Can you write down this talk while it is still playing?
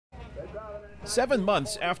7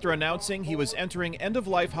 months after announcing he was entering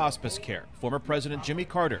end-of-life hospice care, former President Jimmy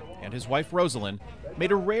Carter and his wife Rosalind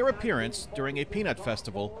made a rare appearance during a peanut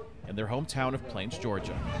festival in their hometown of Plains,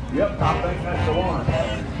 Georgia. Yep, I think that's the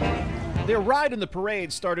one. Their ride in the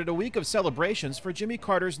parade started a week of celebrations for Jimmy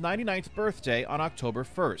Carter's 99th birthday on October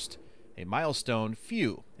 1st, a milestone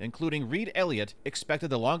few, including Reed Elliott,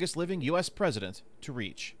 expected the longest-living U.S. president to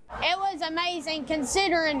reach. It was amazing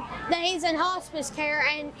considering that he's in hospice care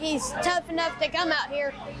and he's tough enough to come out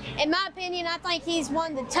here. In my opinion, I think he's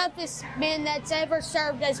one of the toughest men that's ever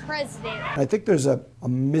served as president. I think there's a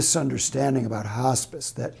misunderstanding about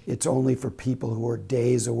hospice, that it's only for people who are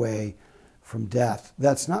days away from death.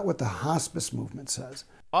 That's not what the hospice movement says.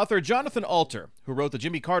 Author Jonathan Alter, who wrote the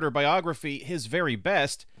Jimmy Carter biography His Very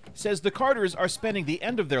Best, says the Carters are spending the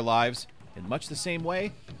end of their lives in much the same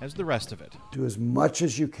way as the rest of it. Do as much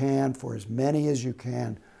as you can, for as many as you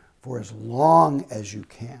can, for as long as you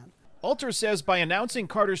can. Alter says by announcing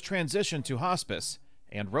Carter's transition to hospice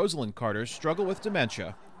and Rosalind Carter's struggle with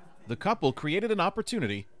dementia, the couple created an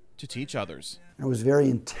opportunity to teach others. It was very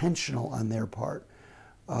intentional on their part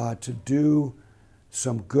to do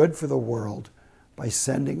some good for the world by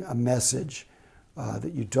sending a message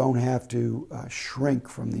that you don't have to shrink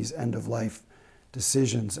from these end-of-life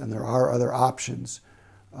decisions, and there are other options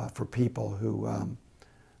for people who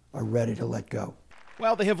are ready to let go.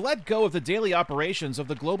 While they have let go of the daily operations of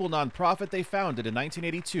the global nonprofit they founded in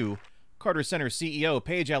 1982, Carter Center CEO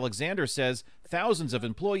Paige Alexander says thousands of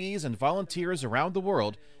employees and volunteers around the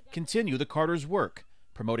world continue the Carters' work,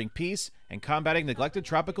 promoting peace and combating neglected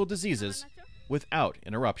tropical diseases without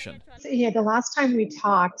interruption. Yeah, the last time we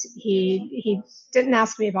talked, he didn't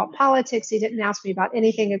ask me about politics. He didn't ask me about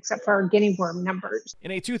anything except for our guinea worm numbers.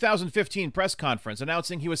 In a 2015 press conference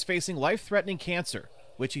announcing he was facing life-threatening cancer,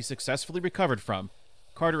 which he successfully recovered from,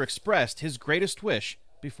 Carter expressed his greatest wish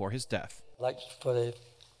before his death. I'd like for the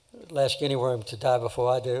last guinea worm to die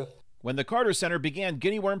before I do. When the Carter Center began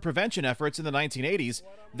guinea worm prevention efforts in the 1980s,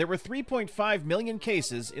 there were 3.5 million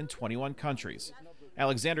cases in 21 countries.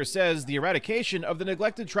 Alexander says the eradication of the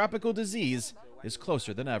neglected tropical disease is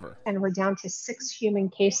closer than ever. And we're down to 6 human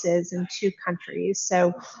cases in 2 countries,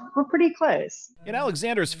 so we're pretty close. In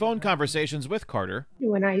Alexander's phone conversations with Carter,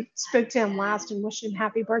 when I spoke to him last and wished him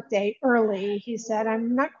happy birthday early, he said,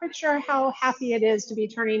 "I'm not quite sure how happy it is to be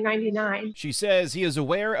turning 99. She says he is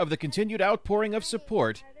aware of the continued outpouring of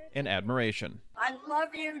support and admiration. I love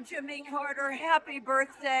you, Jimmy Carter. Happy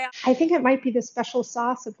birthday. I think it might be the special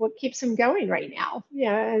sauce of what keeps him going right now.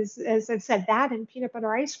 Yeah, as I've said, that and peanut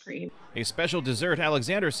butter ice cream. A special dessert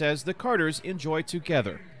Alexander says the Carters enjoy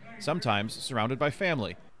together, sometimes surrounded by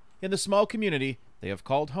family, in the small community they have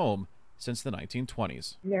called home since the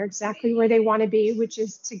 1920s. They're exactly where they want to be, which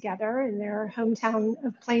is together in their hometown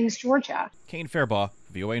of Plains, Georgia. Kane Fairbaugh,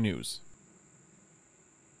 VOA News.